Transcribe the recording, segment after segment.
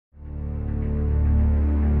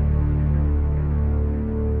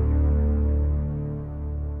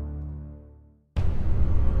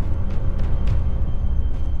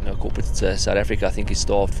corporate South Africa, I think, is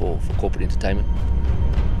starved for corporate entertainment.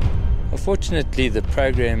 Unfortunately, the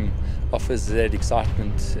program offers that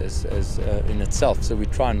excitement in itself, so we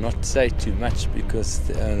try not to say too much, because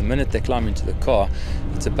the minute they climb into the car,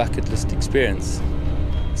 it's a bucket list experience.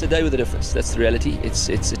 It's a day with a difference. That's the reality. It's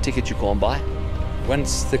a ticket you can't buy.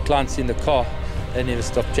 Once the client's in the car, they never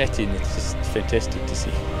stop chatting. It's just fantastic to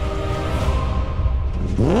see.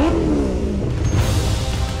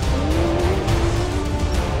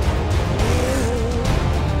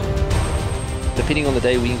 Depending on the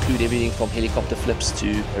day, we include everything from helicopter flips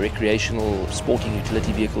to recreational sporting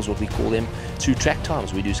utility vehicles, what we call them, to track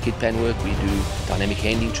times. We do skid pan work, we do dynamic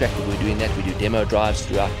handling track when we're doing that, we do demo drives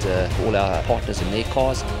throughout all our partners and their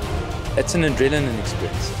cars. It's an adrenaline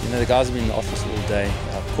experience. You know, the guys have been in the office all day,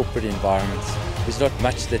 corporate environments. There's not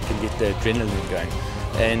much that can get the adrenaline going.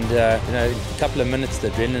 And you know, in a couple of minutes the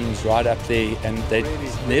adrenaline's right up there, and they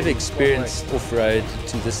never experienced off-road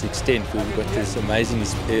to this extent. We've got this amazing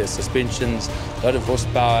suspensions, a lot of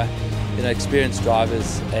horsepower, you know, experienced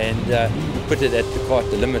drivers, and we put it at the car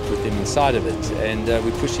at the limit with them inside of it, and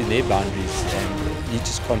we're pushing their boundaries, and you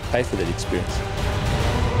just can't pay for that experience.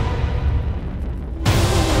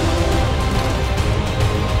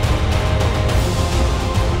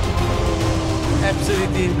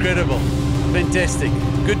 Absolutely incredible. Fantastic.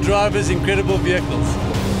 Good drivers, incredible vehicles.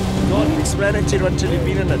 Not explanatory until you've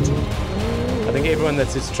been in it. I think everyone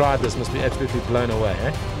that's tried this must be absolutely blown away.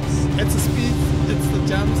 It's the speed, it's the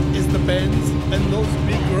jumps, it's the bends, and those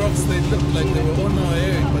big rocks, they look like they were on our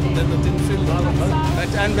head, but then it didn't feel like it.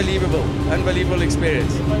 That's unbelievable. Unbelievable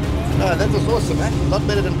experience. No, that was awesome, eh? Lot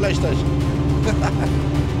better than PlayStation.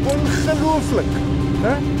 Ongelooflijk.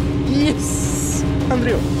 Huh? Yes!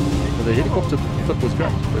 Unreal. The helicopter flip was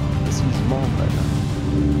great, but this is mind right now.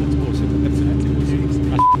 That's awesome. Absolutely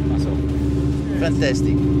awesome. Myself.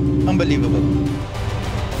 Fantastic. Unbelievable.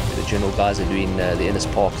 The general guys are doing the Ennis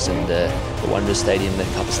Parks and the Wanderers Stadium, that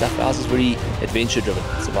type of stuff. Ours is very adventure driven.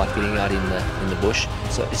 It's about getting out in the bush.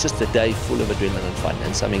 So it's just a day full of adrenaline and fun,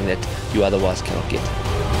 and something that you otherwise cannot get.